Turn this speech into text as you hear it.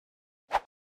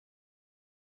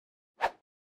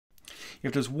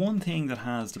If there's one thing that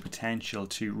has the potential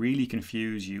to really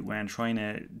confuse you when trying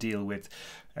to deal with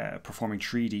performing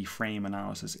 3D frame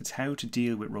analysis, it's how to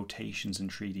deal with rotations in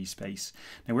 3D space.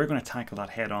 Now we're going to tackle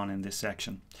that head on in this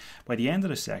section. By the end of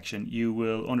this section, you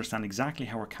will understand exactly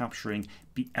how we're capturing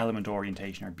element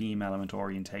orientation or beam element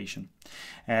orientation.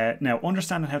 Now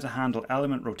understanding how to handle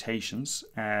element rotations,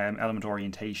 element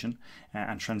orientation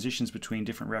and transitions between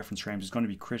different reference frames is going to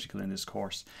be critical in this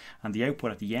course, and the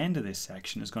output at the end of this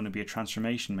section is going to be a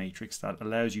transformation matrix that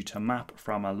allows you to map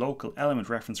from a local element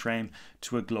reference frame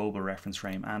to a global reference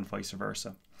frame and vice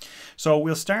versa. So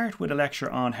we'll start with a lecture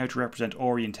on how to represent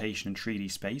orientation in 3D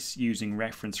space using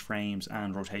reference frames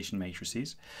and rotation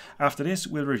matrices. After this,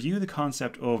 we'll review the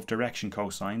concept of direction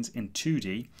cosines in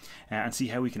 2D and see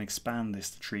how we can expand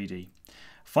this to 3D.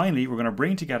 Finally, we're going to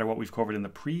bring together what we've covered in the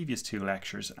previous two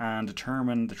lectures and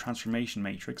determine the transformation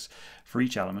matrix for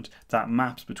each element that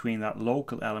maps between that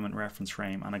local element reference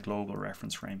frame and a global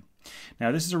reference frame.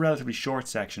 Now this is a relatively short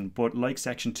section, but like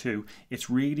section 2,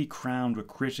 it's really crammed with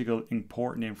critical,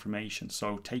 important information,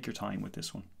 so take your time with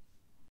this one.